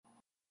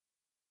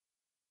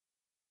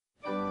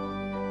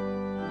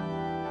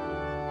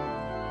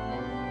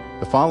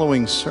The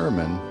following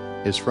sermon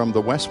is from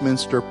the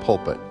Westminster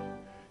pulpit,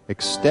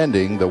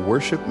 extending the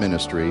worship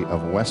ministry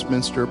of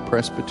Westminster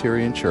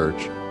Presbyterian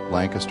Church,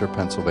 Lancaster,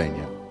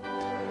 Pennsylvania.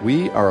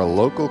 We are a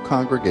local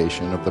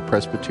congregation of the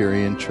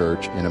Presbyterian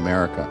Church in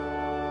America.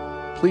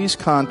 Please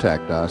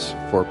contact us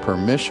for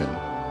permission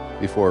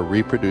before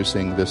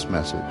reproducing this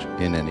message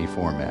in any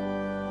format.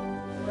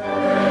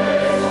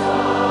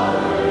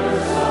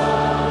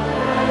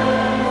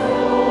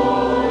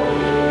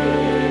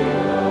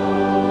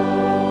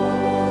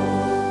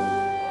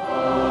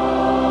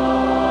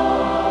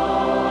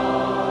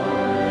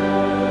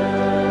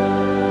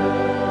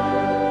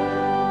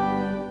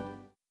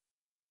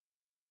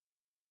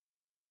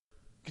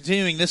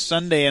 Continuing this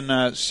Sunday in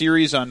a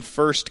series on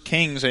 1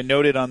 Kings, I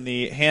noted on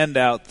the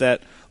handout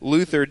that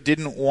Luther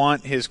didn't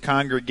want his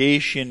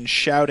congregation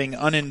shouting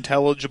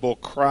unintelligible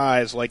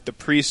cries like the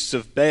priests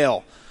of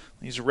Baal.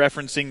 He's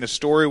referencing the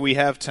story we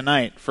have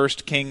tonight, 1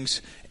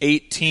 Kings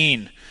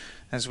 18,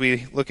 as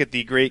we look at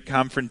the great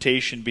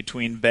confrontation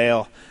between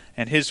Baal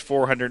and his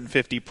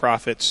 450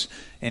 prophets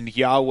and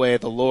Yahweh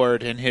the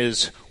Lord and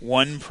his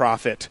one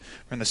prophet.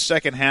 We're in the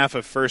second half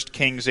of 1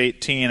 Kings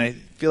 18. I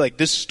feel like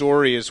this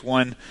story is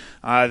one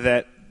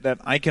that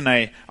I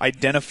can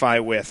identify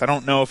with. I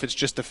don't know if it's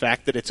just the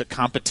fact that it's a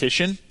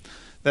competition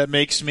that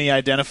makes me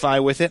identify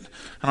with it.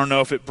 I don't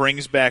know if it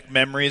brings back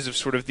memories of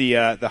sort of the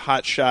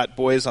hotshot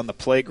boys on the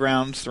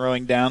playground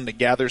throwing down that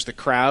gathers the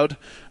crowd,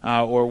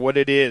 or what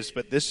it is.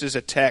 But this is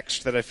a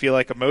text that I feel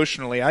like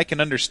emotionally I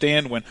can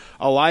understand when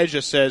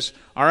Elijah says,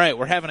 all right,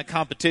 we're having a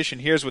competition,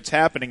 here's what's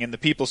happening, and the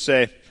people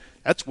say,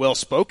 that's well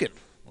spoken,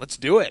 let's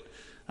do it.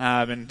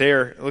 And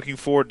they're looking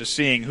forward to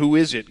seeing who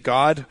is it,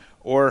 God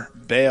or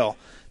Baal.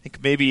 I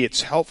think maybe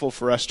it's helpful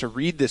for us to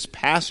read this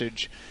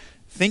passage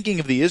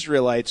thinking of the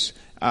Israelites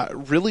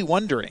really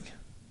wondering,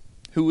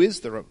 who is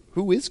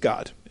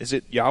God? Is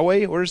it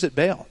Yahweh or is it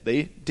Baal?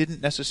 They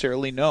didn't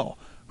necessarily know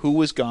who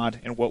was God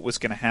and what was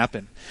going to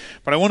happen.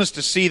 But I want us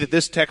to see that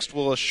this text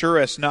will assure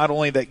us not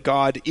only that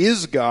God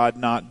is God,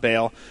 not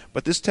Baal,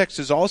 but this text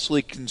is also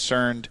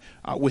concerned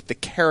with the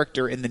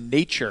character and the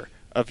nature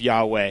of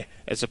Yahweh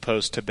as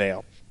opposed to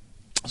Baal.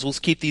 So let's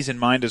keep these in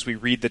mind as we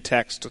read the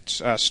text.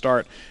 Let's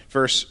start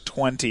verse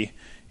 20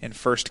 in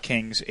 1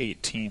 Kings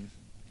 18.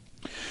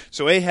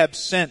 So Ahab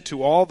sent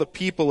to all the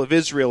people of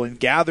Israel and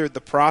gathered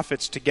the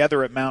prophets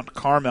together at Mount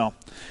Carmel.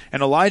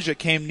 And Elijah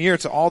came near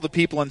to all the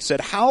people and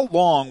said, how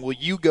long will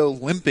you go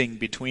limping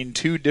between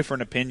two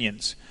different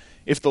opinions?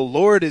 If the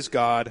Lord is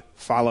God,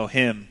 follow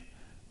him.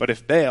 But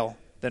if Baal,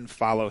 then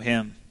follow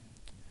him.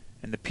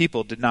 And the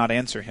people did not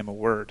answer him a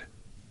word.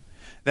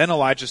 Then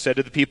Elijah said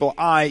to the people,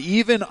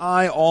 even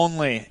I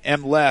only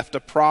am left a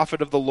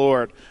prophet of the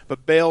Lord,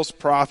 but Baal's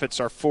prophets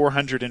are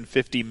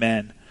 450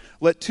 men.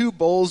 Let 2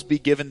 bowls be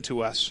given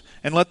to us,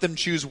 and let them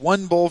choose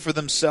 1 bowl for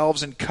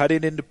themselves and cut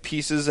it into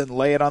pieces and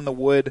lay it on the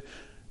wood,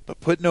 but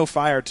put no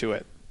fire to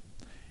it.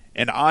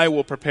 And I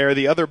will prepare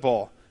the other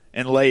bowl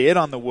and lay it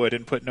on the wood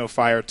and put no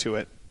fire to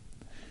it.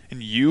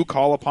 And you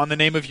call upon the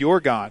name of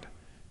your God,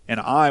 and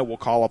I will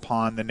call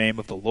upon the name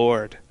of the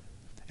Lord.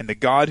 And the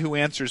God who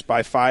answers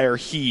by fire,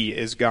 he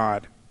is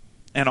God.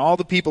 And all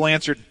the people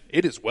answered,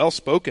 it is well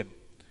spoken.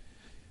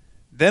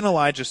 Then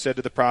Elijah said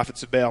to the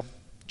prophets of Baal,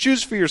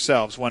 choose for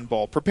yourselves 1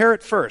 bowl, prepare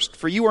it first,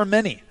 for you are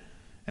many,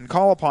 and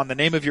call upon the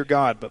name of your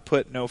God, but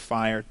put no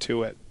fire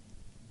to it.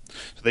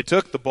 So they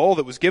took the bowl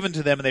that was given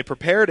to them, and they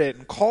prepared it,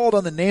 and called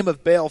on the name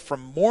of Baal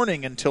from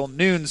morning until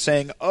noon,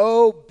 saying,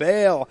 O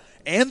Baal,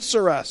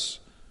 answer us.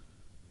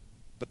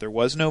 But there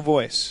was no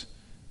voice,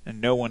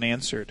 and no one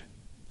answered.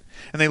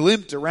 And they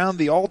limped around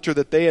the altar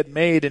that they had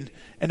made, and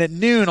at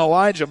noon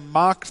Elijah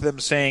mocked them,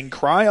 saying,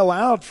 cry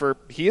aloud, for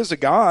he is a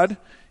god.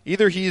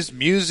 Either he is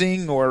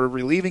musing or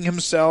relieving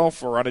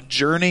himself or on a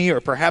journey, or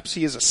perhaps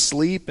he is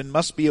asleep and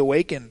must be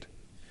awakened.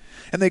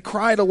 And they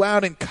cried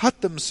aloud and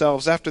cut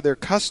themselves after their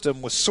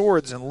custom with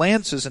swords and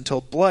lances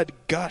until blood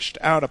gushed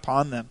out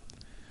upon them.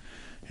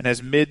 And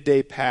as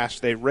midday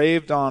passed, they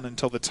raved on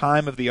until the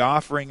time of the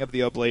offering of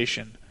the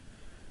oblation.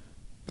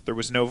 But there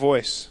was no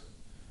voice.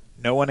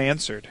 No one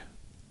answered.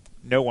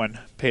 No one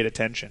paid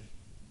attention.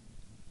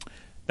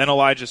 Then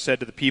Elijah said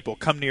to the people,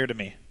 come near to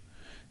me.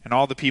 And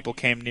all the people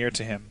came near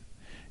to him.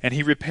 And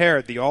he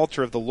repaired the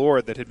altar of the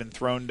Lord that had been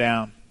thrown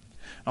down.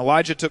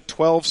 Elijah took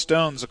 12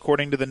 stones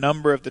according to the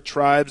number of the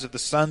tribes of the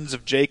sons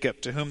of Jacob,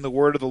 to whom the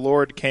word of the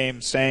Lord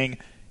came, saying,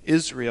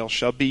 Israel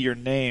shall be your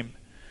name.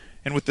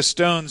 And with the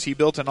stones he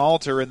built an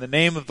altar in the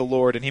name of the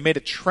Lord, and he made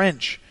a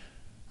trench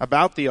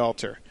about the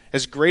altar,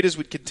 as great as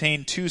would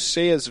contain 2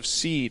 seahs of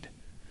seed.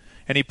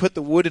 And he put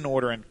the wood in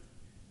order, and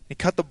he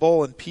cut the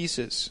bowl in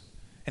pieces,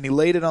 and he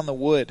laid it on the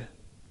wood.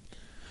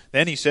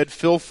 Then he said,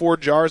 fill 4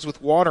 jars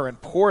with water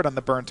and pour it on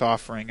the burnt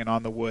offering and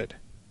on the wood.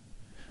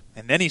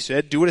 And then he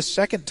said, do it a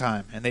second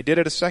time. And they did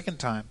it a second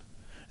time.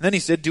 And then he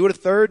said, do it a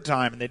third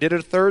time. And they did it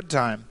a third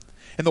time.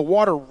 And the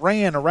water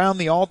ran around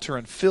the altar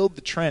and filled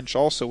the trench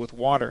also with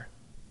water.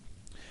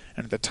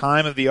 And at the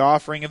time of the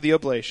offering of the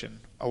oblation,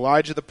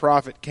 Elijah the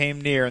prophet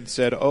came near and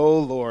said, O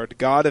Lord,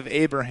 God of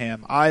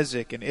Abraham,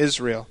 Isaac, and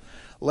Israel,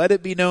 let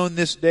it be known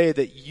this day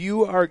that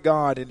you are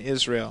God in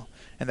Israel,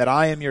 and that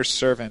I am your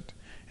servant,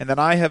 and that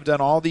I have done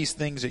all these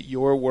things at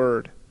your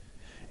word.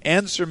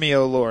 Answer me,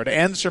 O Lord,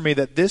 answer me,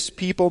 that this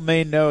people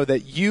may know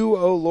that you,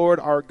 O Lord,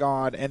 are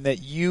God, and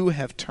that you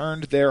have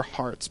turned their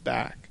hearts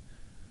back.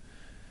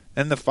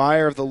 Then the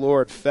fire of the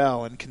Lord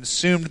fell and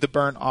consumed the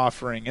burnt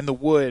offering, and the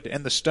wood,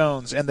 and the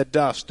stones, and the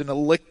dust, and it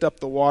licked up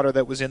the water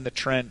that was in the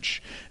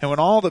trench. And when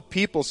all the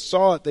people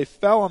saw it, they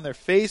fell on their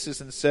faces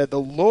and said, The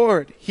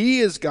Lord, He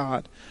is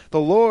God.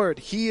 The Lord,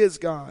 He is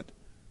God.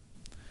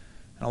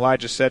 And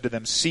Elijah said to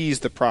them,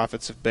 Seize the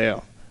prophets of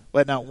Baal.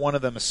 Let not one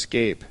of them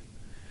escape.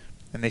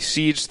 And they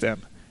seized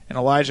them, and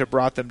Elijah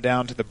brought them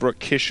down to the brook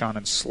Kishon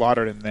and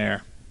slaughtered them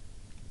there.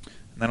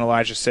 And then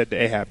Elijah said to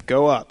Ahab,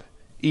 Go up,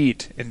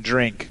 eat and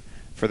drink,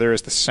 for there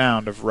is the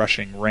sound of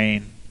rushing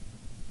rain.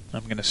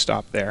 I'm going to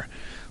stop there.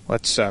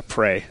 Let's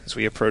pray as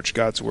we approach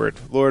God's word.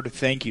 Lord,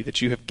 thank you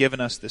that you have given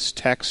us this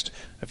text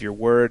of your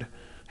word.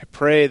 I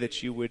pray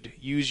that you would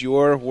use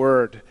your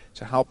word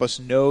to help us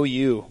know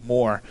you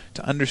more,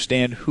 to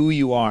understand who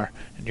you are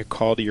and your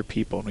call to your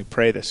people. And we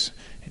pray this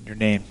in your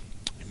name.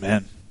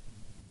 Amen.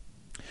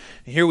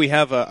 Here we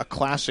have a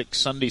classic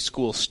Sunday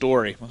school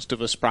story. Most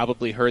of us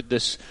probably heard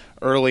this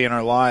early in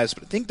our lives,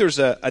 but I think there's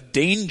a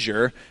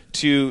danger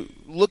to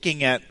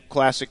looking at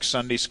classic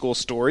Sunday school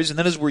stories, and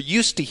that is we're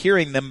used to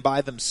hearing them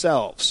by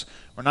themselves.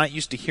 We're not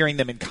used to hearing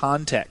them in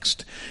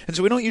context. And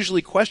so we don't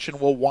usually question,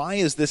 well, why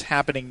is this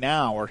happening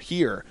now or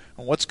here,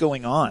 and what's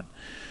going on?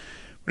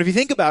 But if you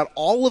think about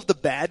all of the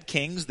bad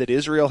kings that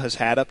Israel has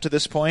had up to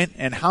this point,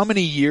 and how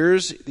many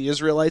years the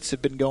Israelites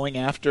have been going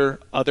after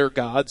other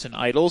gods and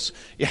idols,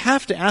 you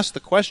have to ask the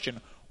question,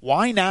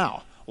 why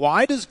now?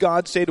 Why does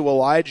God say to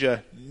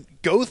Elijah,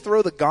 go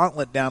throw the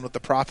gauntlet down with the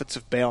prophets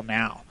of Baal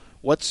now?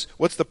 What's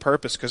the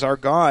purpose? Because our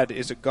God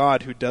is a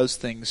God who does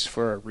things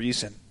for a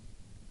reason.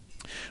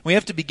 We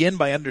have to begin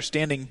by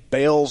understanding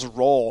Baal's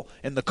role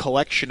in the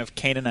collection of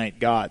Canaanite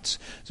gods.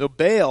 So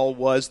Baal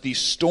was the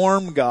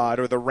storm god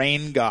or the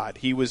rain god.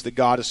 He was the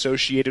god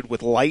associated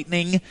with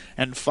lightning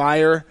and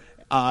fire,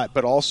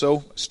 but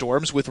also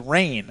storms with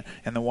rain,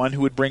 and the one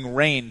who would bring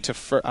rain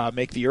to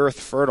make the earth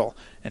fertile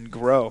and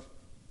grow.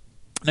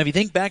 Now if you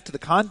think back to the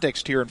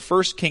context here in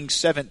 1 Kings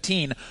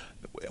 17,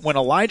 when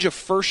Elijah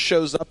first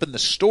shows up in the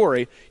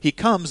story, he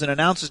comes and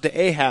announces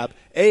to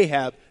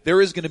Ahab,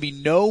 there is going to be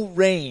no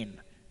rain,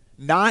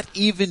 not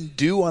even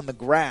dew on the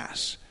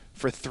grass,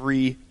 for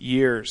 3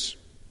 years.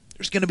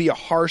 There's going to be a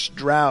harsh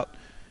drought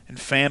and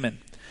famine.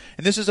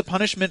 And this is a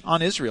punishment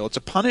on Israel. It's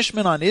a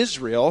punishment on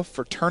Israel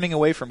for turning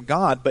away from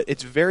God, but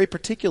it's a very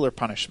particular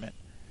punishment.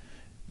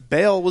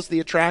 Baal was the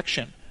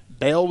attraction.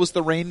 Baal was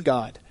the rain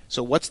god.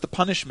 So what's the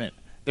punishment?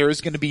 There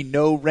is going to be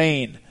no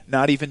rain,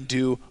 not even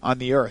dew on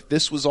the earth.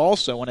 This was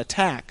also an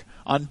attack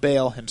on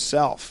Baal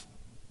himself.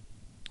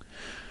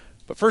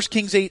 But 1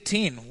 Kings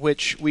 18,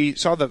 which we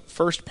saw the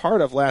first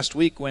part of last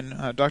week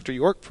when Dr.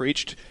 York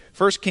preached,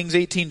 1 Kings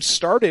 18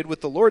 started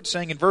with the Lord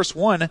saying in verse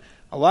 1,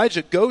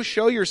 Elijah, go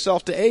show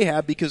yourself to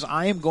Ahab because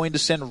I am going to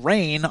send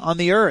rain on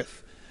the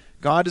earth.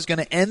 God is going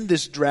to end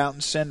this drought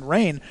and send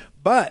rain.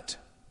 But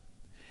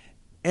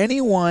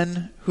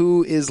anyone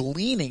who is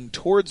leaning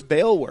towards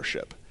Baal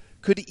worship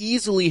could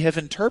easily have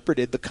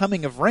interpreted the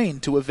coming of rain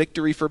to a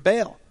victory for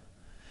Baal.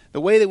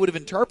 The way they would have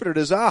interpreted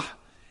it is,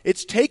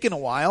 it's taken a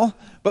while,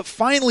 but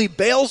finally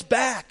Baal's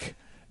back.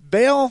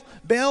 Baal,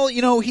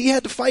 he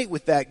had to fight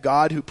with that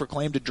God who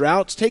proclaimed a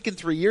drought. It's taken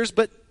 3 years,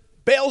 but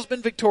Baal's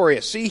been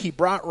victorious. See, he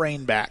brought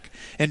rain back.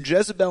 And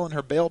Jezebel and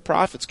her Baal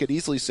prophets could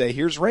easily say,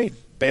 here's rain.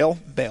 Baal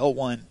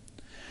won.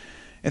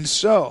 And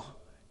so,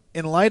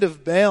 in light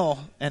of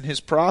Baal and his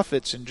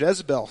prophets and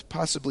Jezebel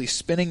possibly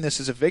spinning this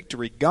as a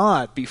victory,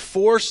 God,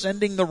 before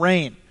sending the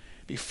rain,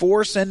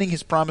 before sending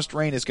his promised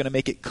rain, is going to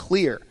make it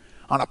clear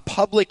on a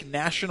public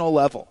national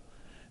level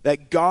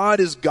that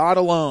God is God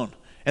alone,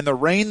 and the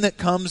rain that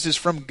comes is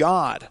from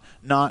God,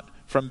 not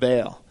from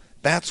Baal.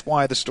 That's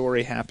why the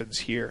story happens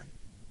here.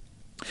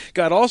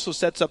 God also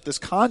sets up this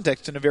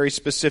context in a very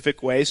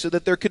specific way so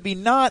that there could be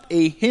not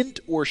a hint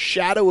or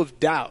shadow of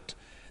doubt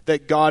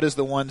that God is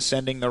the one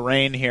sending the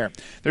rain here.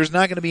 There's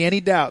not going to be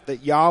any doubt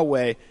that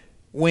Yahweh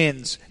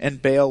wins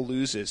and Baal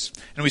loses.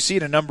 And we see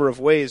it a number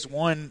of ways.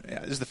 One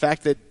is the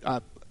fact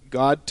that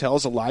God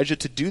tells Elijah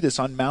to do this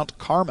on Mount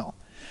Carmel.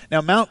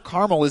 Now, Mount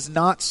Carmel is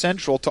not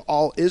central to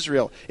all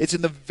Israel. It's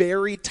in the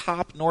very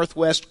top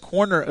northwest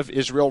corner of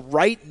Israel,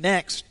 right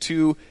next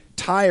to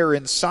Tyre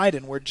and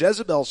Sidon, where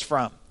Jezebel's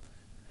from.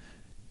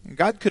 And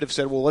God could have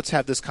said, well, let's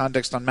have this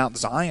context on Mount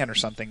Zion or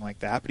something like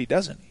that, but he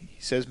doesn't.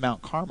 He says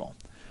Mount Carmel.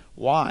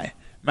 Why?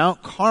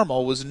 Mount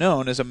Carmel was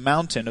known as a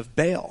mountain of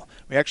Baal.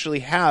 We actually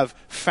have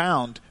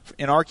found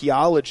in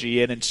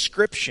archaeology an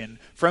inscription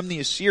from the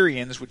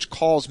Assyrians which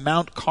calls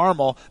Mount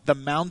Carmel the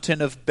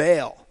mountain of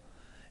Baal.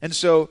 And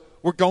so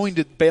we're going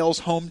to Baal's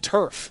home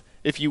turf,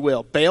 if you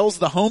will. Baal's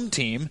the home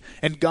team,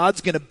 and God's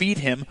going to beat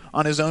him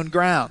on his own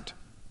ground.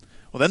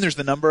 Well, then there's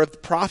the number of the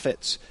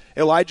prophets.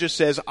 Elijah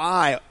says,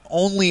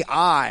 only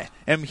I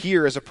am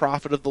here as a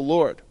prophet of the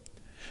Lord.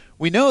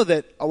 We know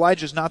that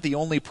Elijah's not the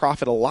only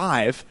prophet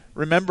alive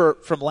Remember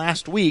from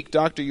last week,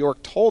 Dr.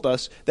 York told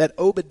us that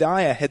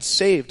Obadiah had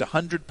saved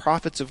 100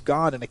 prophets of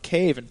God in a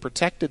cave and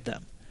protected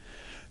them.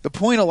 The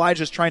point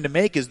Elijah's trying to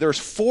make is there's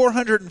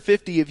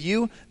 450 of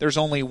you, there's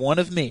only one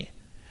of me.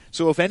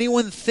 So if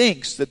anyone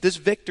thinks that this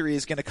victory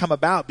is going to come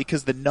about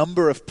because the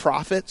number of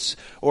prophets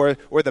or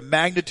the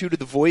magnitude of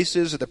the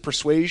voices or the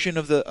persuasion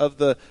of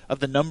the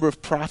number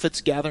of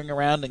prophets gathering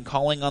around and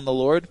calling on the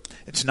Lord,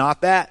 it's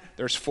not that.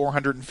 There's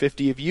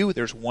 450 of you,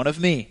 there's one of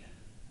me.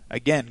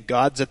 Again,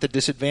 God's at the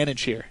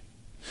disadvantage here.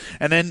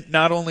 And then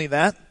not only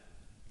that,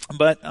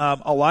 but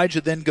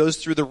Elijah then goes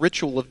through the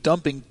ritual of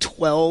dumping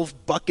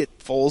 12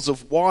 bucketfuls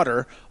of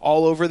water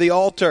all over the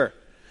altar.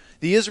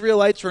 The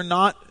Israelites are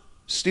not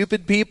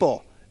stupid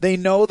people. They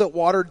know that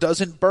water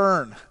doesn't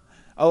burn.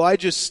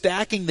 Elijah's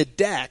stacking the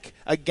deck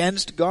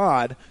against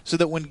God so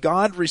that when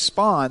God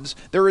responds,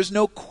 there is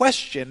no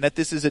question that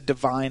this is a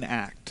divine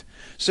act.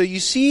 So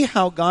you see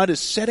how God is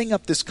setting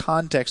up this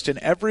context in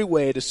every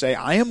way to say,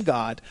 I am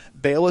God,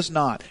 Baal is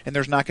not, and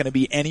there's not going to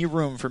be any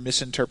room for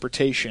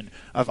misinterpretation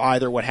of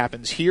either what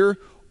happens here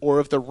or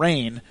of the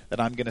rain that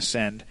I'm going to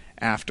send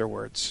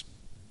afterwards.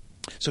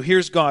 So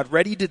here's God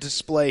ready to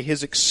display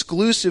his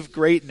exclusive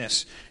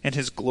greatness and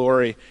his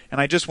glory. And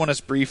I just want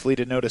us briefly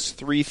to notice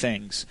three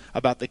things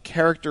about the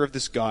character of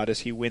this God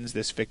as he wins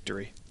this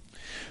victory.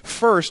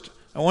 First,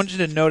 I want you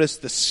to notice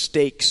the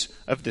stakes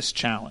of this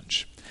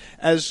challenge.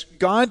 As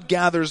God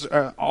gathers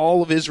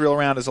all of Israel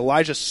around, as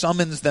Elijah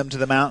summons them to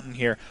the mountain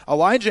here,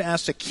 Elijah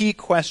asks a key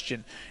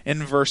question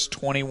in verse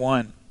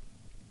 21.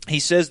 He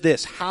says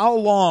this, how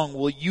long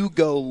will you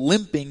go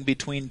limping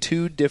between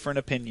two different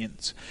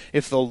opinions?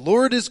 If the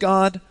Lord is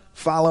God,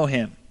 follow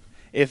him.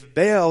 If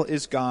Baal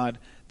is God,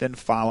 then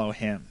follow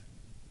him.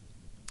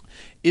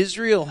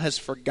 Israel has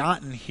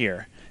forgotten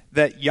here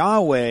that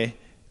Yahweh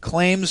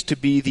claims to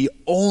be the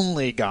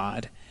only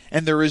God,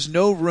 and there is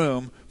no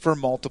room for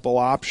multiple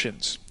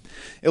options.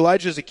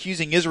 Elijah is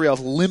accusing Israel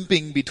of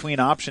limping between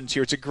options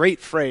here. It's a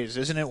great phrase,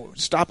 isn't it?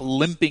 Stop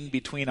limping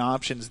between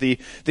options. The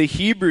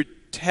Hebrew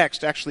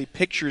text actually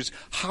pictures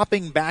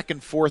hopping back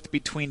and forth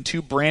between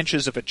two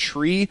branches of a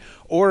tree,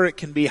 or it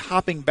can be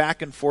hopping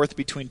back and forth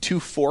between two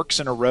forks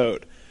in a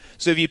road.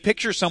 So if you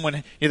picture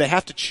someone, they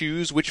have to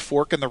choose which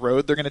fork in the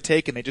road they're going to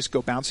take, and they just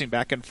go bouncing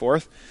back and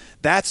forth.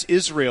 That's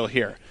Israel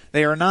here.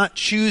 They are not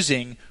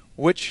choosing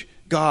which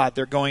God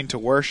they're going to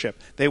worship.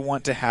 They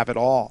want to have it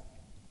all.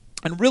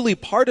 And really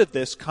part of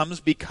this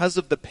comes because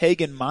of the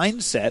pagan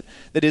mindset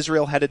that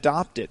Israel had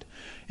adopted.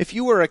 If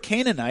you were a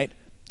Canaanite,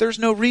 there's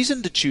no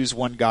reason to choose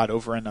one God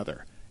over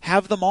another.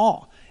 Have them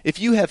all. If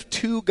you have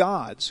two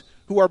gods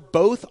who are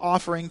both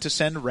offering to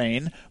send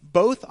rain,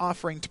 both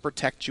offering to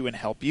protect you and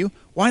help you,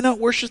 why not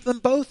worship them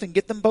both and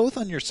get them both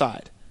on your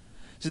side?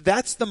 So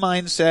that's the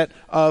mindset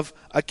of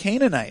a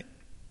Canaanite.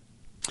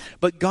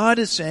 But God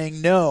is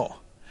saying, no.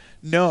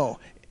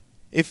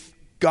 If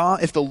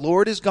the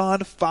Lord is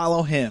God,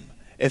 follow him.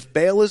 If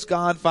Baal is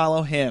God,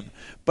 follow him.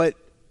 But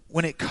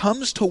when it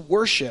comes to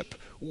worship,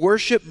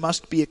 worship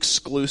must be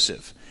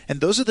exclusive.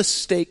 And those are the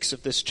stakes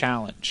of this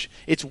challenge.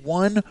 It's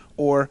one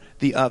or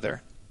the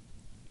other.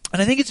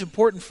 And I think it's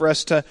important for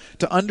us to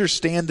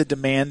understand the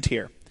demand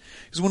here.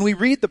 Because when we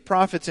read the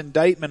prophet's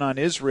indictment on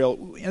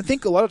Israel, I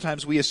think a lot of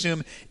times we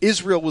assume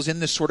Israel was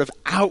in this sort of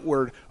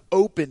outward,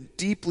 open,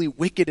 deeply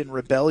wicked and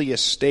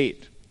rebellious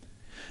state.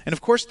 And of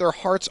course their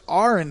hearts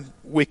are in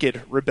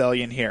wicked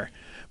rebellion here.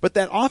 But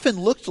that often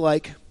looked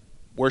like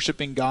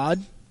worshiping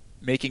God,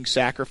 making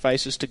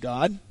sacrifices to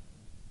God,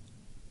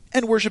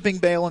 and worshiping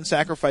Baal and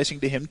sacrificing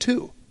to him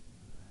too.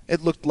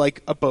 It looked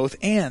like a both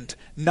and.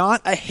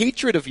 Not a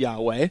hatred of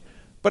Yahweh,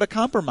 but a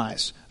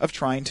compromise of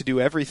trying to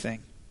do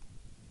everything.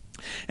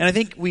 And I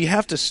think we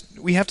have to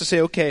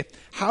say, okay,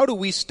 how do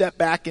we step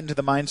back into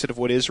the mindset of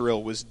what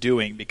Israel was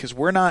doing? Because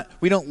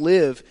we don't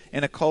live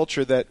in a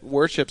culture that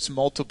worships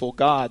multiple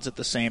gods at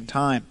the same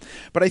time.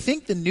 But I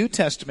think the New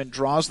Testament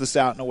draws this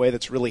out in a way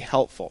that's really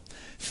helpful.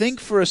 Think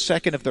for a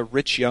second of the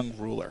rich young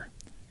ruler.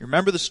 You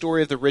remember the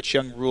story of the rich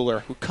young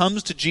ruler who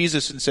comes to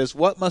Jesus and says,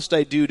 what must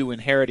I do to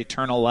inherit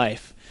eternal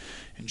life?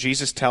 And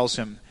Jesus tells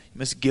him, you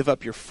must give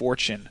up your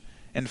fortune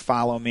and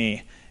follow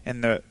me.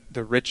 And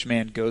the rich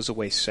man goes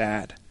away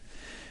sad.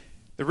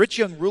 The rich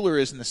young ruler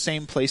is in the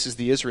same place as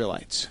the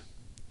Israelites.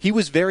 He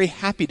was very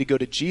happy to go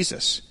to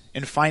Jesus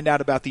and find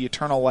out about the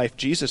eternal life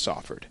Jesus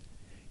offered.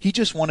 He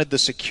just wanted the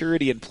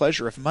security and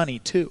pleasure of money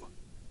too.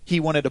 He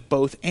wanted a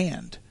both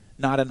and,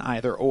 not an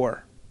either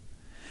or.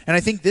 And I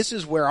think this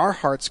is where our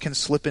hearts can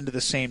slip into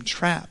the same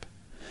trap.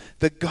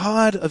 The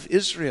God of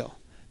Israel,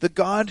 the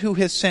God who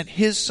has sent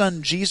his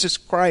Son Jesus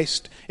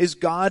Christ, is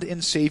God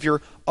and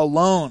Savior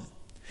alone.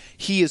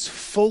 He is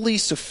fully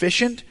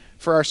sufficient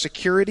for our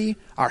security,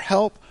 our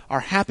help, our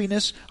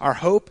happiness, our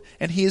hope,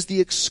 and he is the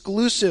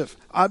exclusive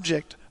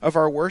object of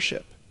our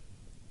worship.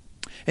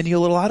 And a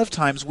lot of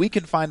times we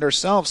can find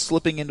ourselves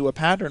slipping into a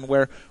pattern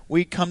where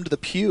we come to the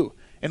pew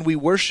and we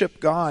worship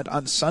God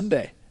on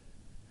Sunday.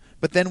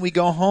 But then we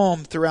go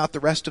home throughout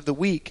the rest of the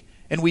week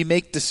and we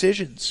make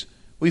decisions.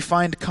 We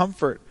find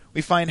comfort.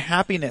 We find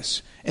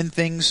happiness in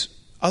things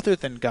other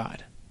than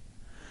God.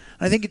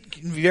 I think it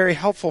can be very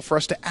helpful for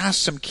us to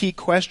ask some key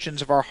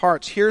questions of our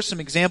hearts. Here are some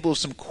examples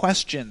of some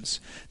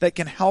questions that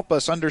can help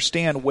us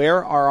understand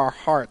where are our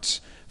hearts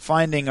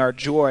finding our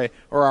joy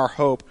or our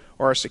hope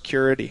or our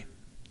security.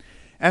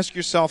 Ask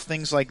yourself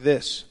things like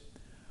this.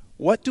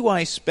 What do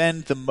I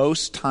spend the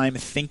most time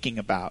thinking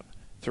about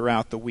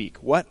throughout the week?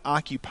 What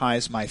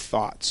occupies my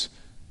thoughts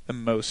the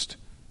most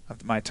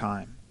of my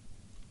time?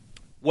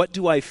 What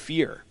do I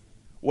fear?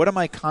 What am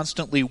I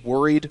constantly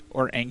worried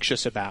or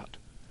anxious about?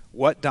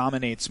 What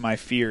dominates my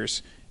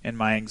fears and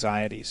my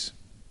anxieties?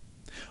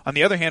 On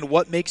the other hand,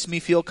 what makes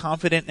me feel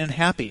confident and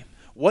happy?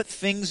 What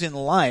things in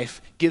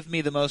life give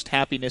me the most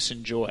happiness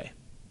and joy?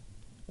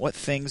 What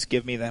things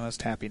give me the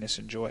most happiness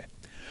and joy?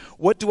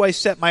 What do I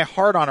set my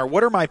heart on, or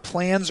what are my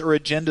plans or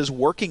agendas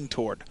working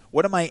toward?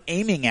 What am I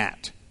aiming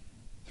at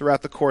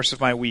throughout the course of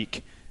my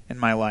week and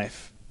my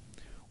life?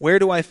 Where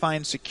do I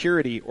find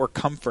security or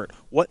comfort?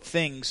 What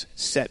things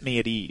set me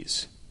at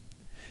ease?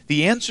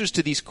 The answers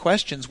to these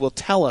questions will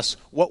tell us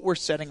what we're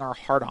setting our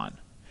heart on.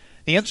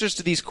 The answers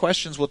to these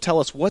questions will tell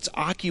us what's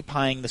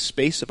occupying the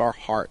space of our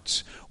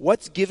hearts.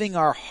 What's giving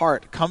our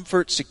heart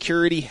comfort,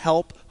 security,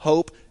 help,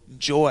 hope,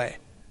 joy.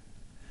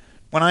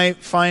 When I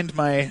find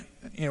my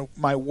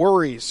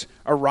worries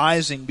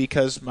arising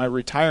because my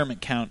retirement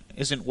count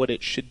isn't what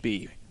it should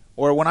be,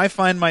 or when I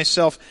find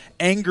myself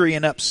angry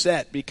and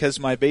upset because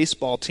my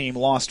baseball team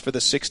lost for the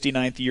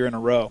 69th year in a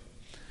row.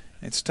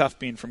 It's tough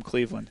being from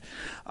Cleveland.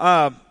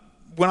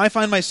 When I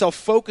find myself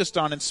focused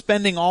on and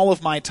spending all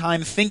of my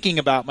time thinking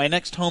about my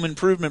next home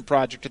improvement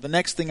project or the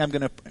next thing I'm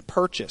going to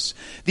purchase,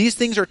 these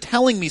things are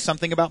telling me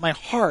something about my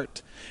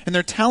heart. And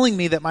they're telling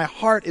me that my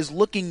heart is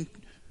looking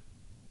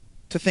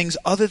to things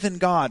other than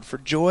God for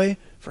joy,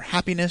 for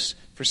happiness,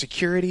 for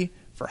security,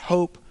 for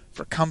hope,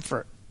 for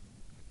comfort.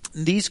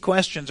 And these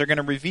questions are going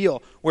to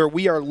reveal where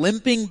we are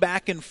limping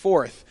back and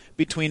forth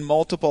between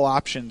multiple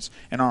options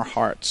in our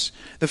hearts.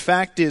 The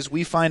fact is,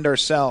 we find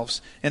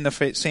ourselves in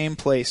the same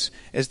place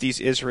as these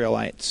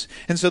Israelites.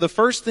 And so the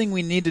first thing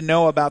we need to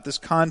know about this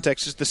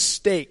context is the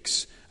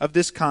stakes of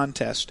this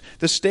contest.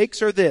 The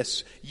stakes are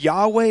this: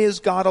 Yahweh is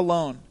God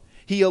alone.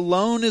 He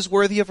alone is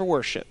worthy of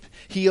worship.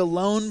 He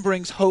alone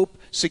brings hope,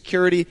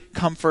 security,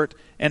 comfort,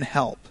 and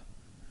help.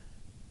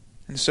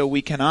 And so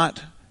we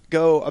cannot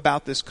go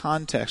about this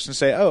context and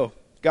say, oh,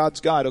 God's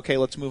God. Okay,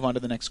 let's move on to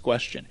the next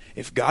question.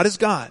 If God is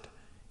God,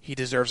 He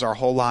deserves our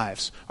whole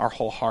lives, our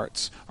whole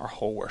hearts, our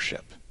whole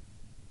worship.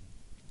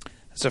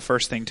 That's the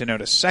first thing to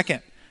notice.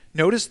 Second,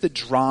 notice the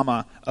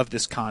drama of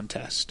this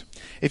contest.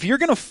 If you're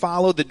going to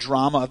follow the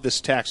drama of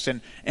this text,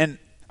 and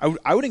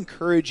I would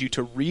encourage you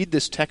to read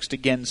this text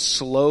again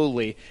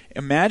slowly,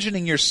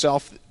 imagining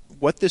yourself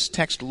what this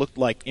text looked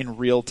like in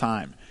real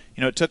time.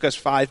 It took us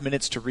 5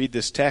 minutes to read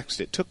this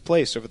text. It took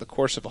place over the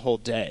course of a whole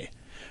day.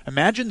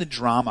 Imagine the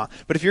drama.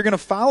 But if you're going to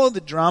follow the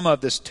drama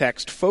of this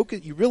text,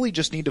 you really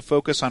just need to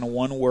focus on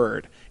one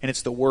word, and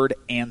it's the word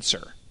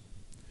answer.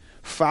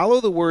 Follow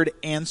the word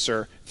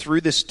answer through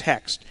this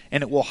text,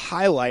 and it will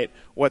highlight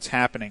what's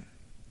happening.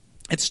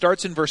 It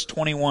starts in verse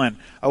 21.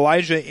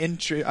 Elijah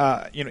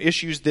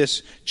issues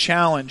this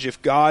challenge: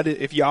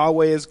 if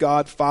Yahweh is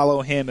God,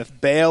 follow Him. If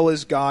Baal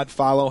is God,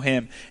 follow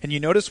him. And you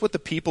notice what the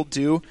people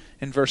do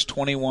in verse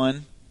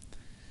 21?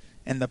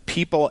 And the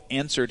people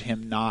answered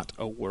him not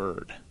a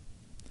word.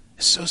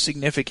 It's so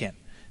significant.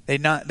 They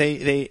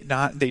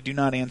do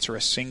not answer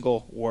a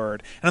single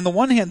word. And on the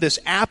one hand, this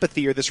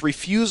apathy or this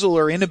refusal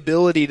or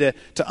inability to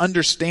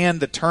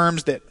understand the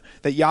terms that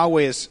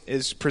Yahweh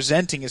is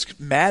presenting is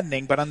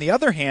maddening. But on the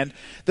other hand,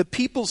 the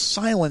people's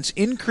silence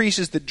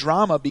increases the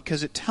drama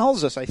because it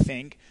tells us, I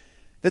think,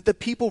 that the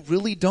people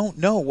really don't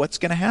know what's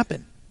going to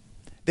happen.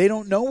 They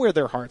don't know where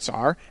their hearts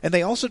are, and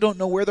they also don't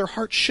know where their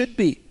hearts should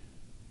be.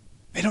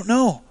 They don't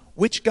know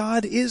which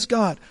God is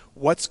God,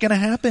 what's going to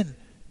happen.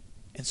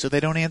 And so they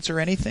don't answer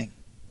anything.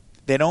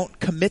 They don't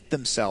commit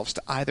themselves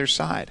to either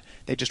side.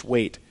 They just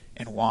wait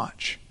and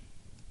watch.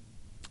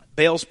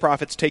 Baal's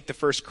prophets take the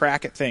first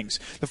crack at things.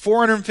 The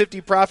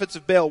 450 prophets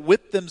of Baal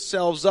whip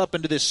themselves up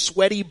into this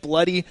sweaty,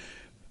 bloody,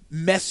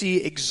 messy,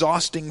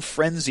 exhausting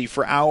frenzy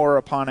for hour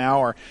upon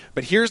hour.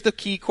 But here's the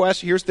key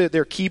question. Here's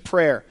their key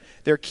prayer.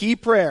 Their key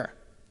prayer,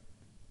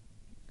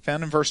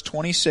 found in verse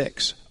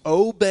 26.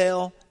 O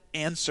Baal,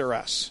 answer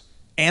us.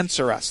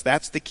 Answer us.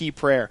 That's the key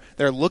prayer.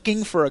 They're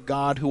looking for a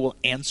God who will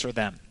answer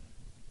them.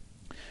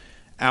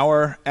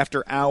 Hour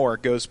after hour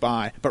goes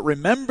by. But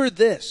remember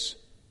this.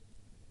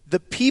 The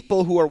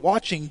people who are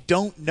watching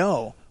don't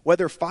know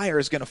whether fire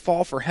is going to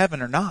fall for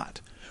heaven or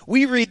not.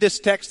 We read this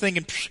text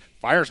thinking,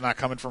 fire's not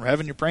coming from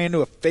heaven. You're praying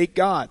to a fake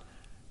God.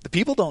 The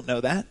people don't know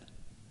that.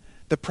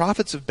 The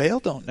prophets of Baal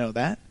don't know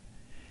that.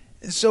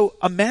 And so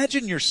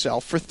imagine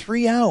yourself for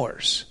 3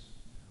 hours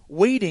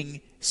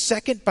waiting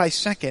second by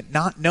second,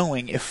 not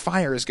knowing if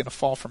fire is going to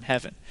fall from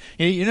heaven.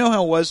 You know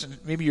how it was,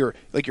 maybe your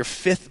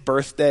 5th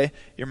birthday,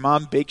 your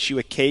mom bakes you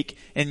a cake,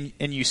 and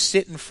you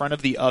sit in front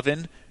of the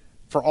oven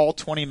for all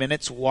 20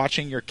 minutes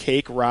watching your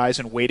cake rise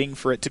and waiting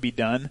for it to be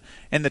done.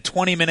 And the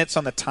 20 minutes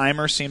on the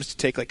timer seems to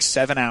take like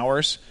 7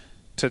 hours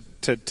to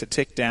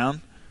tick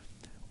down.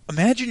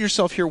 Imagine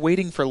yourself here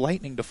waiting for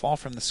lightning to fall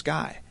from the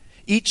sky.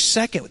 Each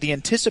second, the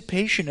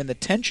anticipation and the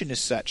tension is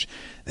such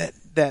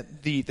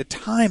that the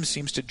time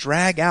seems to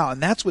drag out,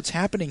 and that's what's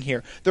happening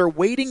here. They're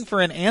waiting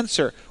for an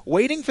answer,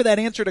 waiting for that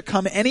answer to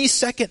come any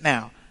second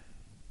now.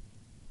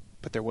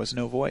 But there was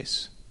no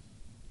voice.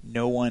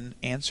 No one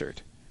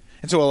answered.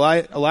 And so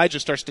Elijah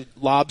starts to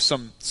lob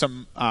some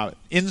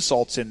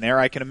insults in there.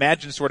 I can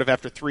imagine sort of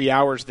after 3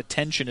 hours, the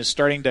tension is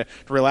starting to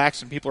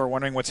relax and people are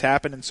wondering what's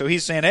happened. And so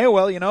he's saying, hey,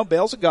 well,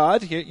 Baal's a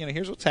god.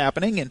 Here's what's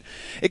happening. And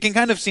it can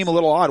kind of seem a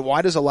little odd.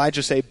 Why does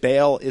Elijah say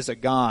Baal is a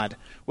god?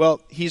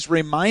 Well, he's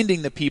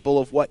reminding the people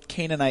of what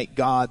Canaanite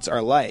gods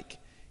are like.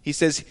 He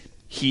says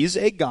he's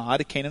a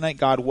god, a Canaanite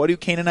god. What do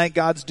Canaanite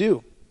gods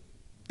do?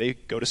 They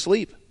go to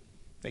sleep.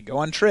 They go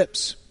on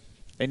trips.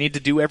 They need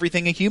to do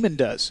everything a human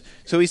does.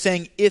 So he's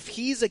saying, if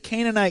he's a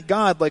Canaanite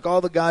god, like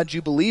all the gods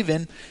you believe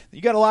in, you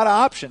got a lot of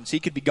options. He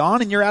could be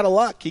gone and you're out of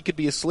luck. He could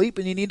be asleep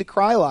and you need to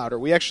cry louder.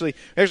 We actually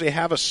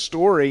have a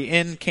story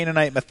in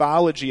Canaanite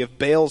mythology of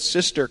Baal's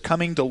sister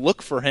coming to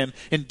look for him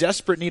in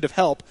desperate need of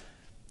help,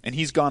 and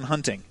he's gone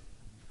hunting.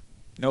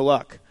 No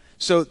luck.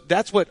 So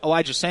that's what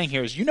Elijah's saying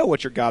here is, you know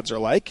what your gods are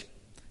like.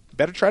 You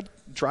better try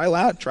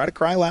to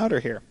cry louder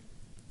here.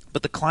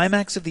 But the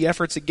climax of the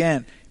efforts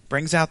again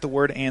brings out the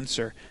word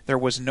answer. There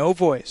was no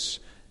voice.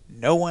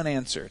 No one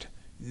answered.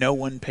 No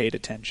one paid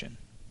attention.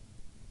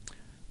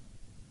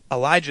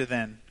 Elijah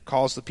then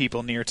calls the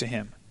people near to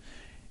him.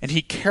 And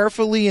he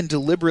carefully and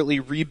deliberately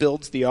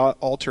rebuilds the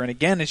altar. And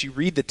again, as you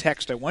read the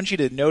text, I want you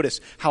to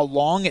notice how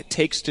long it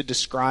takes to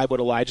describe what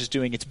Elijah's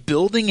doing. It's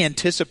building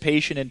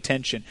anticipation and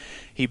tension.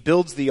 He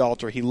builds the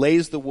altar. He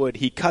lays the wood.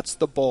 He cuts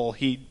the bowl.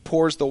 He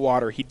pours the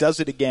water. He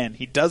does it again.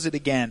 He does it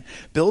again.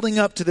 Building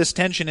up to this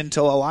tension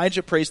until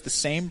Elijah prays the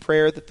same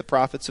prayer that the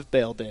prophets of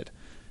Baal did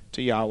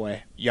to Yahweh.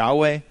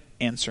 Yahweh,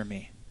 answer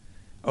me.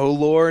 O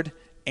Lord,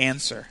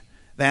 answer.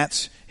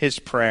 That's his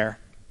prayer.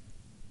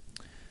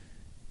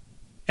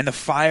 And the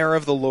fire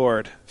of the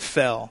Lord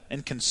fell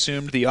and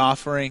consumed the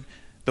offering,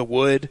 the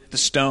wood, the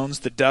stones,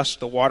 the dust,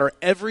 the water.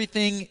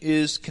 Everything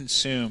is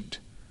consumed.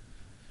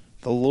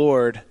 The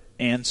Lord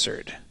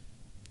answered.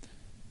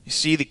 You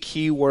see the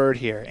key word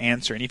here,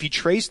 answer. And if you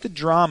trace the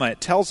drama,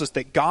 it tells us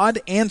that God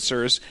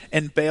answers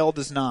and Baal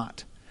does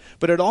not.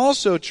 But it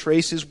also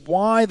traces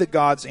why the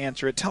gods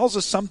answer. It tells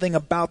us something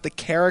about the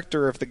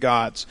character of the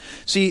gods.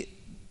 See,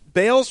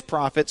 Baal's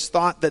prophets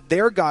thought that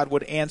their God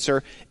would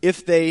answer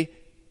if they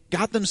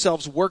got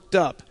themselves worked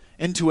up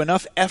into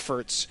enough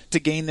efforts to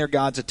gain their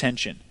God's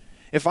attention.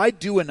 If I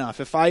do enough,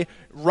 if I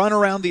run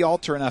around the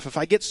altar enough, if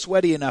I get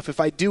sweaty enough, if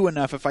I do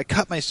enough, if I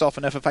cut myself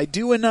enough, if I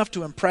do enough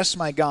to impress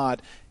my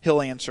God,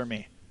 he'll answer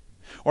me.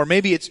 Or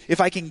maybe it's if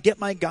I can get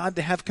my God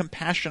to have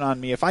compassion on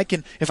me, if I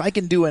can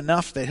do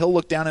enough that he'll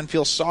look down and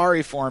feel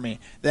sorry for me,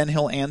 then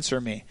he'll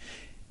answer me.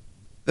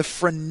 The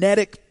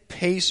frenetic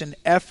pace and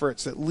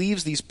efforts that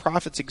leaves these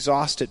prophets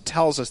exhausted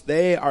tells us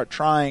they are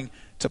trying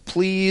to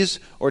please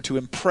or to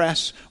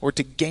impress or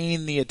to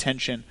gain the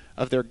attention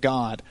of their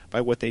God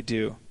by what they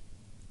do.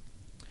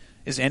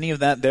 Is any of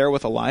that there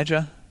with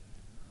Elijah?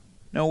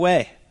 No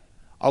way.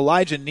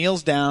 Elijah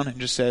kneels down and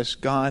just says,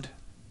 God,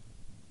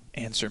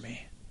 answer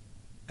me.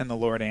 And the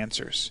Lord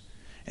answers.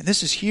 And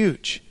this is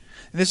huge.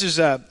 And this is,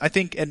 I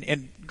think, a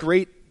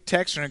great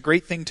text and a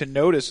great thing to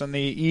notice on the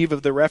eve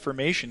of the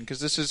Reformation, because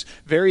this is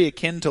very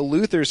akin to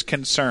Luther's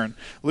concern.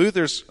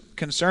 Luther's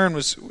concern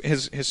was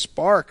his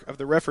spark of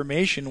the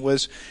Reformation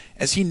was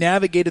as he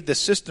navigated the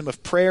system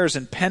of prayers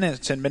and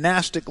penance and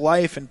monastic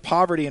life and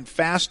poverty and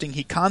fasting,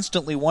 he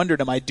constantly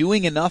wondered, am I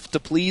doing enough to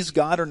please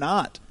God or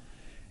not?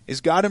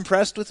 Is God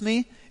impressed with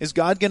me? Is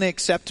God going to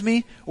accept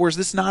me? Or is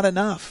this not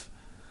enough?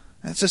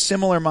 That's a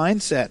similar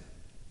mindset.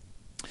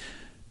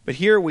 But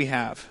here we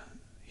have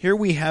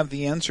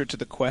the answer to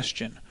the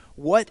question,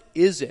 what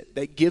is it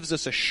that gives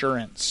us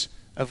assurance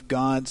of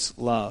God's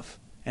love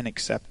and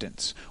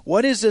acceptance?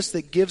 What is this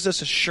that gives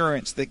us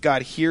assurance that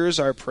God hears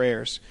our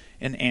prayers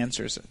and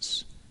answers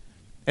us?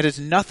 It has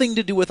nothing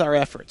to do with our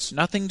efforts,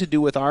 nothing to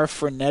do with our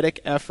frenetic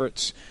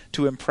efforts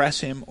to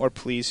impress him or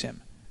please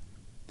him.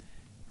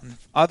 On the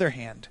other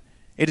hand,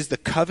 it is the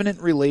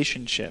covenant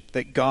relationship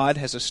that God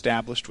has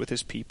established with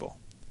his people.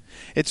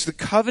 It's the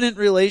covenant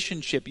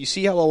relationship. You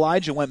see how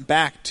Elijah went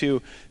back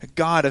to the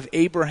God of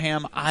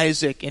Abraham,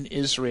 Isaac, and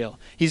Israel.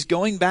 He's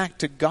going back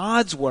to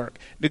God's work,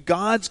 to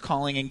God's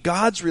calling, and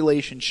God's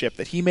relationship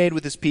that he made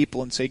with his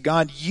people and say,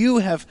 God, you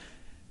have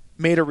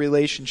made a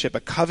relationship,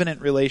 a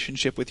covenant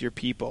relationship with your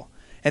people.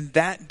 And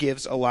that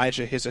gives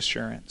Elijah his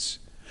assurance.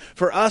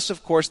 For us,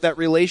 of course, that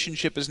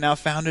relationship is now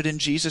founded in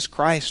Jesus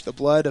Christ, the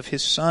blood of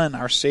his Son,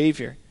 our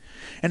Savior.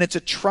 And it's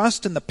a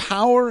trust in the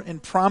power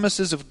and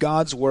promises of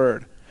God's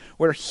word,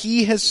 where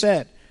he has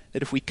said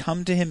that if we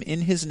come to him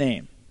in his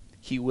name,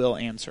 he will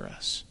answer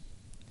us.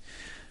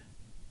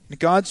 And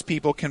God's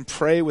people can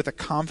pray with a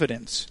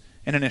confidence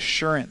and an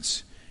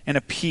assurance and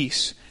a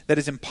peace that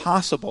is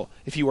impossible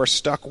if you are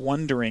stuck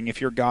wondering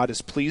if your God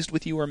is pleased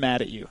with you or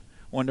mad at you,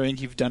 wondering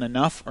if you've done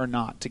enough or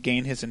not to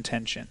gain his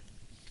intention.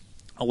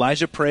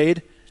 Elijah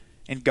prayed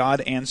and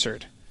God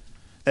answered.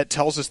 That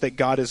tells us that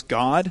God is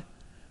God,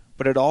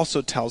 but it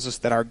also tells us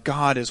that our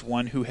God is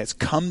one who has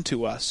come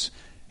to us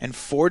and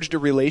forged a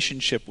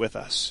relationship with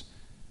us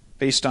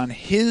based on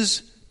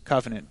his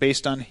covenant,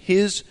 based on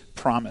his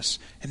promise,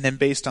 and then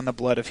based on the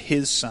blood of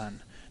his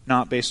Son,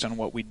 not based on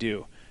what we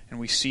do. And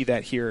we see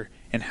that here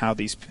in how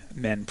these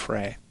men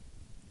pray.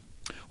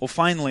 Well,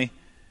 finally,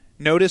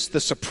 notice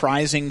the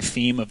surprising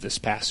theme of this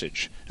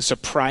passage. The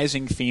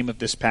surprising theme of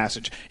this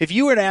passage. If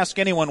you were to ask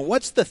anyone,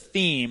 what's the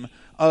theme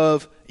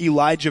of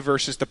Elijah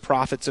versus the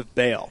prophets of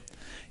Baal?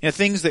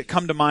 Things that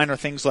come to mind are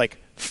things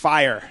like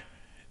fire,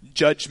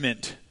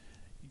 judgment,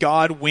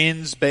 God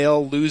wins,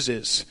 Baal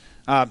loses,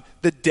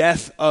 the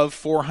death of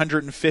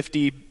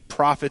 450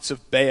 prophets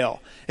of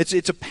Baal.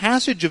 It's a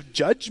passage of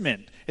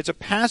judgment. It's a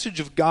passage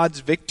of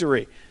God's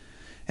victory.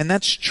 And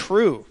that's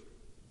true.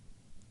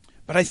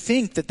 But I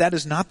think that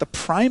is not the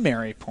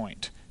primary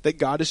point that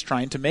God is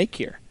trying to make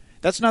here.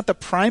 That's not the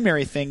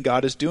primary thing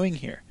God is doing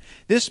here.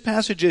 This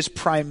passage is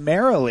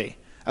primarily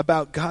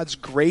about God's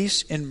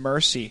grace and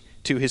mercy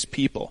to his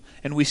people.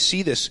 And we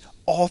see this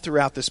all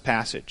throughout this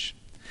passage.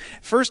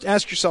 First,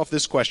 ask yourself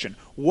this question.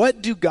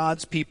 What do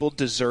God's people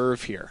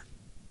deserve here?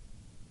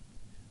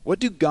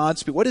 What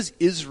does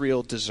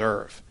Israel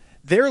deserve?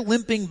 They're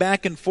limping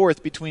back and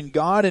forth between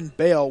God and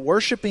Baal,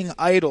 worshiping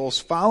idols,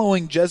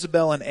 following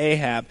Jezebel and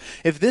Ahab.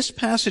 If this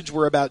passage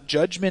were about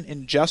judgment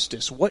and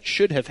justice, what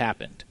should have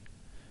happened?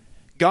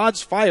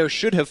 God's fire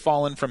should have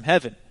fallen from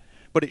heaven,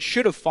 but it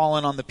should have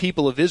fallen on the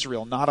people of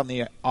Israel, not on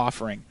the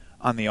offering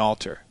on the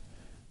altar.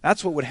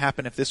 That's what would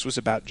happen if this was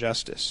about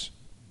justice.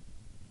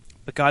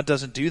 But God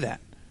doesn't do that.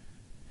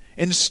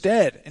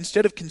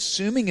 Instead of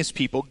consuming his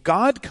people,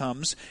 God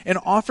comes and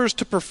offers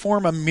to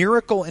perform a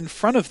miracle in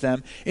front of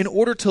them in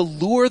order to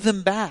lure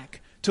them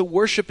back to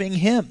worshiping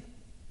him.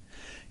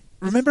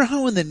 Remember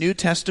how in the New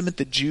Testament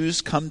the Jews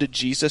come to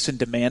Jesus and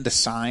demand a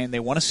sign? They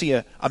want to see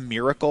a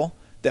miracle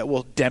that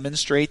will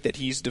demonstrate that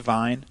he's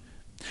divine.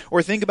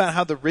 Or think about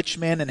how the rich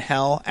man in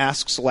hell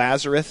asks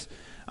Lazarus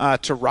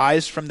to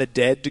rise from the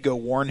dead to go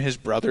warn his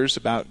brothers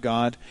about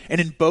God. And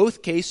in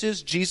both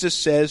cases, Jesus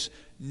says,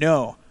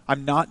 no,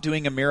 I'm not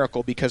doing a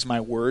miracle because my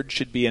word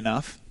should be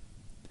enough.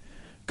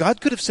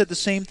 God could have said the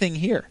same thing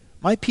here.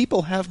 My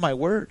people have my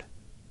word.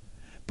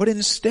 But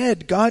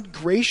instead, God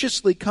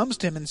graciously comes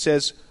to him and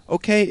says,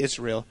 okay,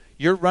 Israel,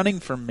 you're running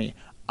from me.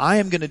 I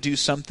am going to do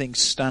something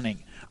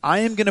stunning. I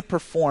am going to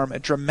perform a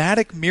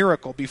dramatic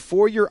miracle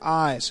before your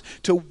eyes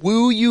to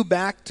woo you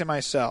back to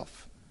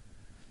myself.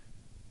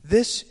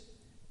 This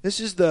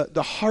is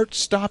the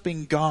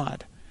heart-stopping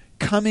God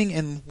coming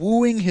and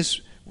wooing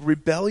his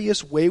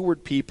rebellious,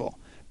 wayward people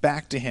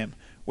back to him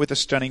with a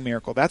stunning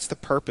miracle. That's the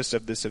purpose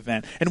of this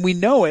event. And we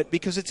know it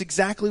because it's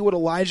exactly what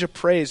Elijah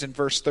prays in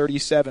verse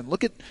 37.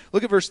 Look at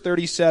verse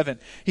 37.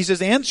 He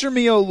says, answer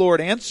me, O Lord,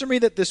 answer me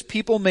that this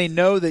people may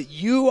know that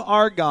you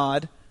are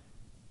God,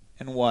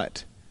 and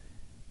what?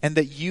 And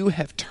that you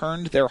have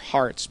turned their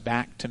hearts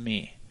back to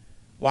me.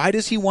 Why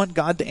does he want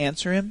God to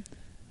answer him?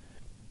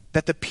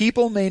 That the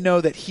people may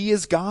know that he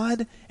is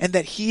God and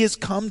that he has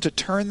come to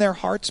turn their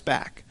hearts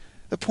back.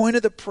 The point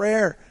of the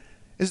prayer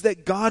is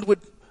that God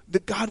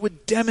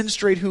would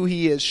demonstrate who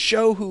he is,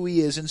 show who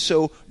he is, and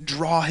so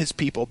draw his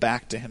people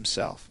back to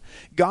himself.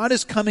 God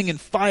is coming in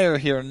fire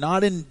here,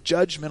 not in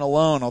judgment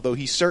alone, although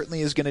he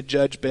certainly is going to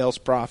judge Baal's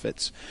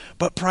prophets,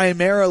 but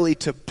primarily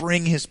to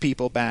bring his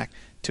people back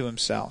to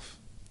himself.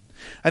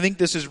 I think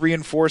this is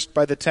reinforced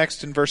by the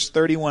text in verse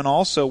 31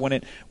 also when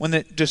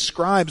it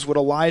describes what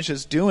Elijah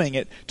is doing.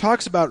 It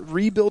talks about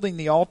rebuilding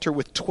the altar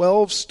with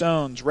 12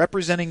 stones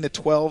representing the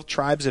 12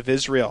 tribes of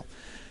Israel.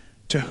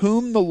 To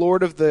whom the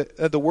word of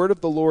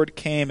the Lord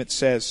came, it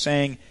says,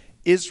 saying,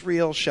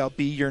 Israel shall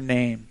be your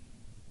name.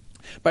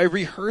 By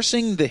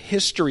rehearsing the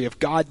history of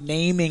God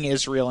naming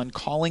Israel and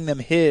calling them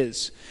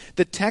his,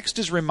 the text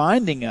is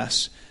reminding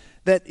us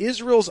that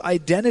Israel's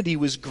identity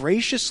was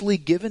graciously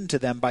given to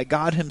them by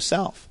God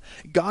himself.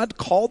 God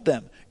called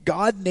them.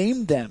 God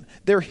named them.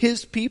 They're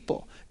his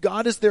people.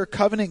 God is their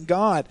covenant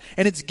God.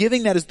 And it's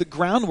giving that as the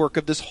groundwork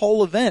of this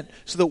whole event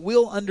so that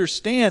we'll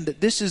understand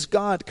that this is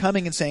God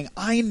coming and saying,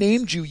 I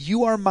named you.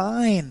 You are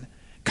mine.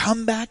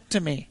 Come back to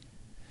me.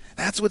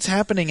 That's what's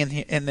happening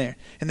in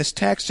this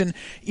text. And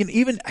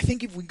even, I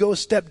think if we go a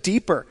step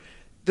deeper,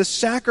 the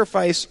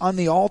sacrifice on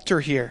the altar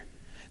here,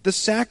 the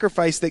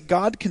sacrifice that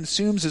God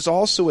consumes is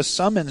also a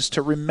summons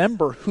to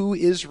remember who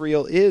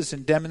Israel is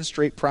and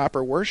demonstrate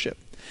proper worship.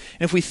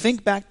 And if we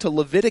think back to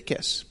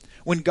Leviticus,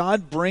 when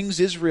God brings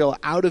Israel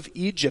out of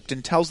Egypt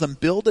and tells them,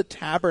 build a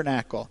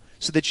tabernacle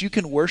so that you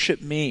can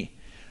worship me.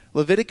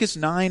 Leviticus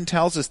 9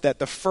 tells us that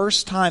the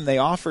first time they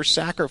offer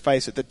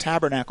sacrifice at the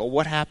tabernacle,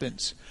 what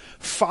happens?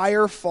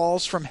 Fire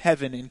falls from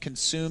heaven and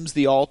consumes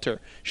the altar,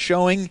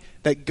 showing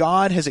that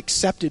God has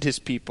accepted his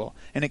people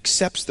and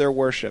accepts their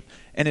worship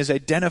and is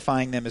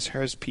identifying them as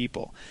his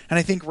people. And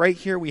I think right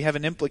here we have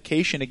an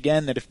implication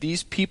again that if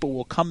these people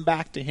will come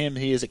back to him,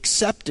 he is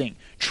accepting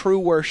true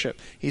worship.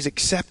 He's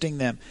accepting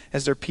them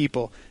as their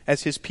people,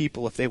 as his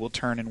people, if they will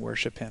turn and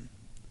worship him.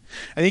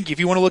 I think if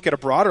you want to look at a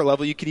broader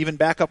level, you could even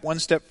back up one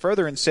step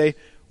further and say,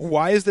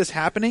 Why is this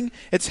happening?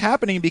 It's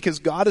happening because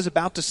God is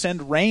about to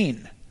send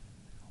rain.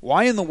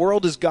 Why in the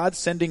world is God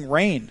sending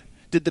rain?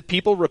 Did the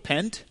people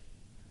repent?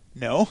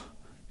 No.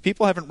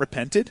 People haven't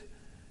repented.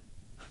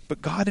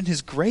 But God in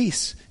his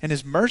grace and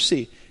his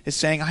mercy is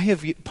saying, I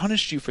have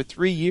punished you for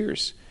 3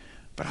 years,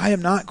 but I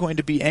am not going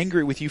to be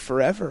angry with you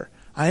forever.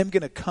 I am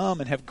going to come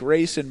and have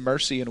grace and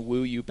mercy and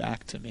woo you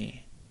back to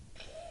me.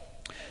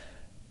 I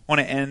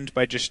want to end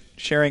by just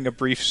sharing a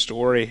brief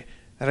story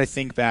that I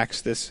think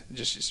backs this,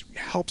 just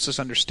helps us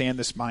understand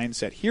this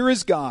mindset. Here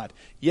is God,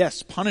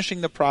 yes, punishing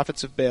the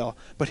prophets of Baal,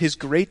 but his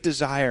great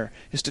desire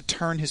is to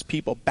turn his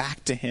people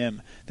back to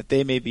him, that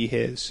they may be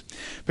his.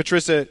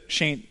 Patricia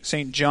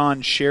St.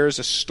 John shares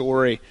a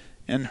story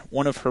in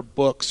one of her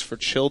books for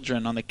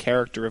children on the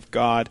character of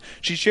God.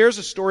 She shares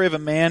a story of a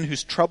man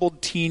whose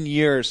troubled teen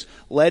years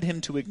led him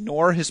to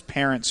ignore his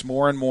parents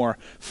more and more,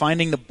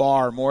 finding the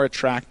bar more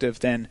attractive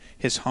than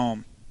his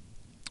home.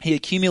 He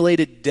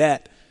accumulated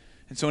debt,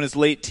 and so in his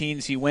late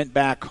teens he went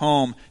back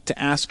home to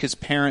ask his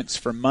parents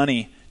for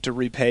money to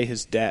repay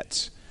his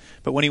debts.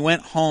 But when he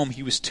went home,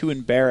 he was too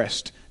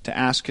embarrassed to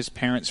ask his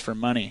parents for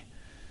money.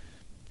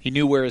 He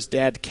knew where his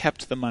dad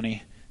kept the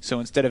money, so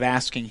instead of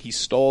asking, he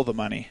stole the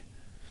money.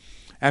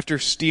 After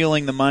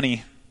stealing the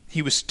money,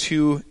 he was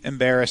too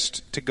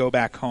embarrassed to go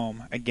back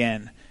home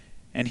again,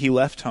 and he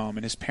left home,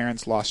 and his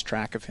parents lost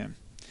track of him.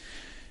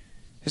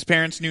 His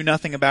parents knew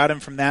nothing about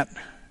him from that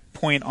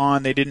point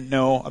on. They didn't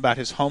know about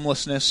his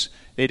homelessness.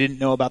 They didn't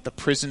know about the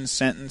prison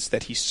sentence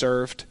that he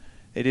served.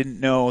 They didn't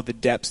know the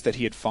depths that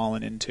he had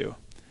fallen into.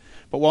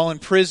 But while in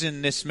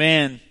prison, this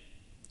man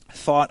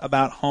thought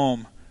about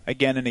home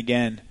again and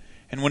again.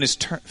 And when his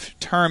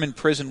term in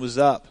prison was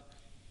up,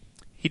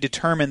 he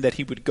determined that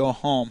he would go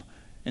home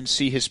and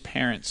see his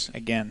parents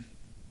again.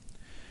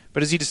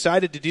 But as he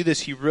decided to do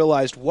this, he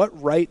realized,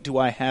 what right do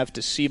I have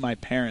to see my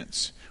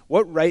parents?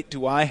 What right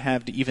do I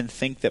have to even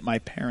think that my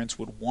parents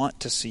would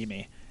want to see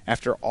me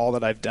after all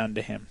that I've done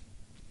to him?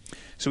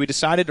 So he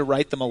decided to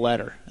write them a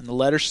letter, and the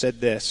letter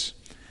said this: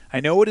 I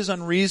know it is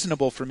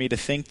unreasonable for me to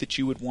think that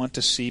you would want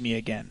to see me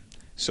again,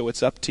 so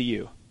it's up to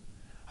you.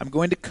 I'm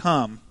going to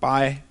come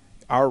by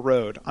our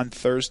road on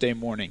Thursday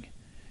morning.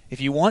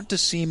 If you want to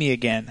see me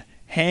again,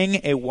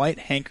 hang a white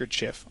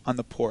handkerchief on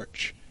the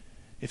porch.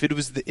 If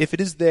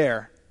it is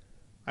there,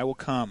 I will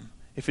come.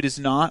 If it is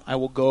not, I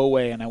will go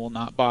away, and I will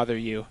not bother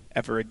you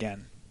ever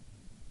again.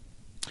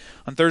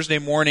 On Thursday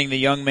morning, the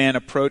young man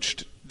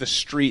approached the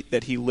street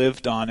that he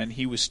lived on, and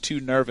he was too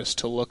nervous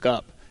to look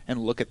up and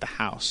look at the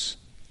house.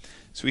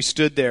 So he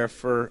stood there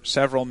for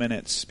several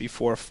minutes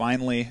before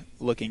finally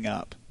looking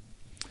up.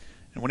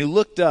 And when he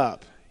looked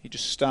up, he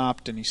just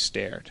stopped and he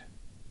stared.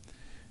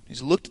 He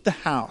looked at the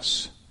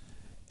house.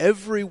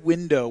 Every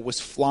window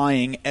was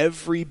flying,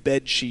 every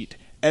bedsheet,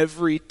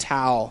 every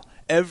towel,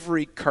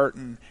 every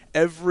curtain,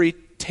 every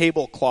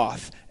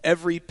tablecloth,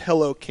 every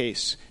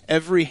pillowcase,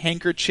 every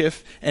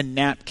handkerchief and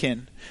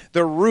napkin.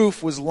 The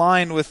roof was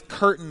lined with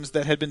curtains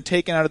that had been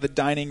taken out of the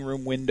dining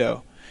room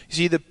window. You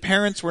see, the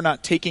parents were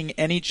not taking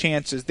any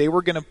chances. They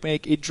were going to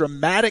make a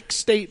dramatic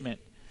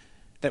statement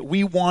that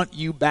we want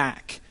you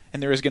back,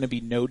 and there is going to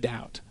be no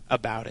doubt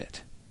about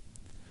it.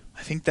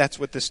 I think that's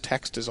what this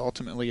text is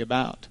ultimately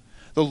about.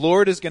 The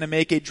Lord is going to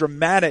make a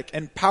dramatic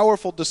and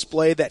powerful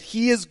display that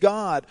he is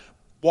God.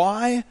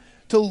 Why?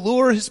 To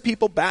lure his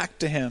people back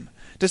to him.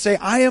 To say,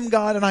 I am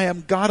God and I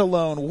am God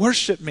alone.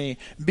 Worship me.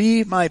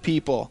 Be my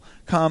people.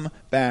 Come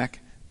back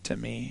to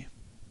me.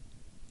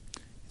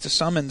 It's a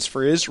summons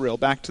for Israel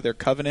back to their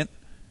covenant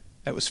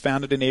that was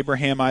founded in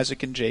Abraham,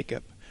 Isaac, and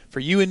Jacob. For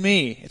you and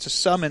me, it's a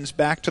summons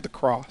back to the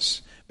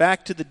cross,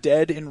 back to the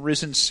dead and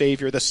risen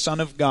Savior, the Son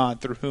of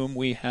God, through whom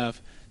we have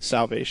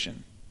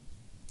salvation.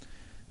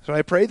 So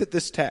I pray that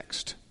this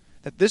text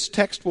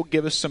will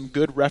give us some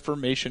good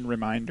Reformation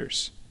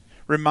reminders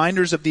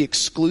of the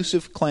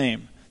exclusive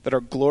claim that our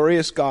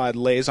glorious God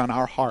lays on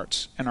our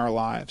hearts and our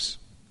lives.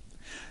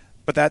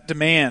 But that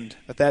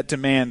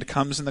demand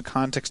comes in the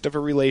context of a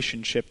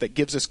relationship that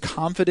gives us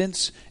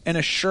confidence and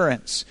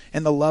assurance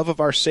in the love of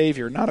our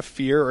Savior, not a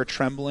fear or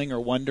trembling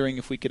or wondering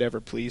if we could ever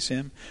please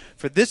him.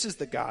 For this is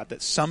the God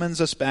that summons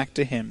us back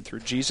to him through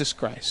Jesus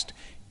Christ,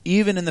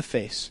 even in the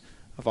face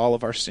of all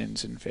of our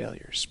sins and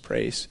failures.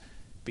 Praise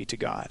be to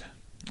God.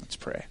 Let's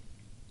pray.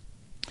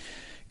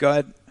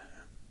 God,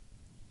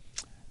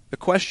 the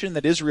question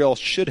that Israel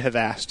should have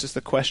asked is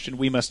the question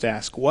we must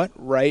ask. What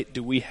right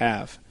do we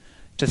have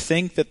to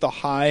think that the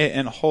high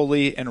and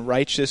holy and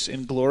righteous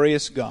and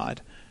glorious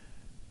God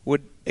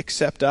would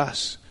accept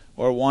us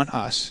or want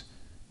us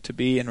to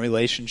be in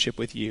relationship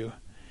with you?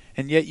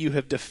 And yet you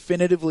have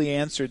definitively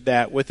answered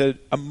that with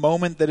a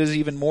moment that is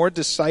even more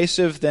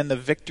decisive than the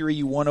victory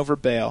you won over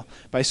Baal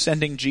by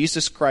sending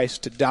Jesus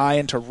Christ to die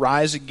and to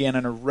rise again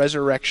in a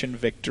resurrection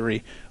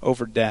victory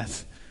over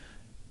death.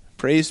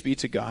 Praise be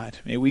to God.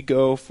 May we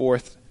go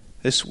forth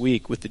this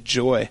week with the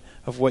joy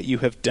of what you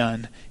have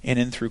done in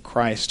and through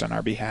Christ on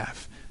our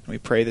behalf. And we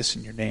pray this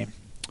in your name.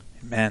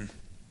 Amen.